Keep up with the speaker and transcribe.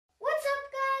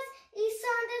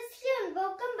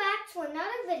to another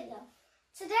video.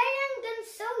 Today I'm going to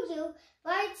show you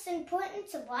why it's important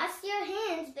to wash your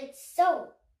hands with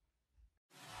soap.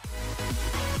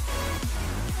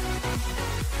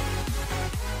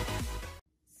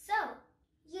 So,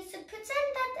 you should pretend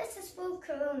that this is full of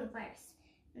coronavirus.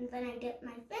 And when I dip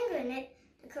my finger in it,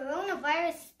 the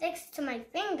coronavirus sticks to my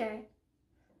finger.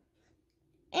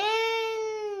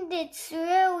 And it's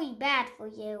really bad for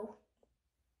you.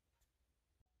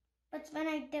 But when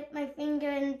I dip my finger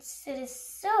into the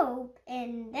soap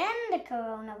and then the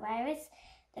coronavirus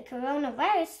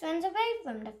runs away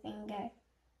from the finger.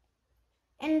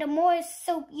 And the more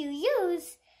soap you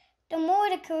use, the more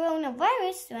the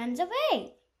coronavirus runs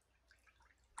away.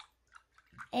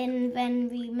 And when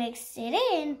we mix it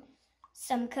in,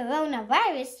 some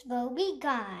coronavirus will be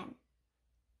gone.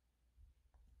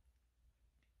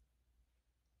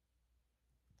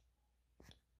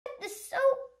 The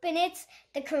soap in it,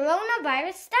 the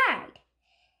coronavirus died.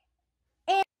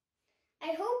 And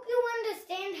I hope you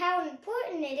understand how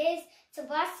important it is to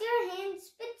wash your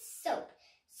hands with soap.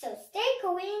 So stay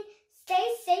clean, stay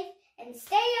safe, and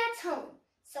stay at home.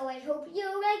 So I hope you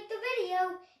like the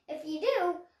video. If you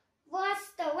do, wash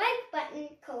the like button,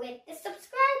 click the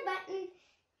subscribe button,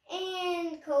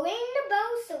 and click the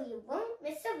bell so you won't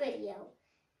miss a video.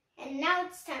 And now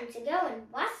it's time to go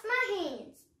and wash my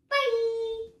hands.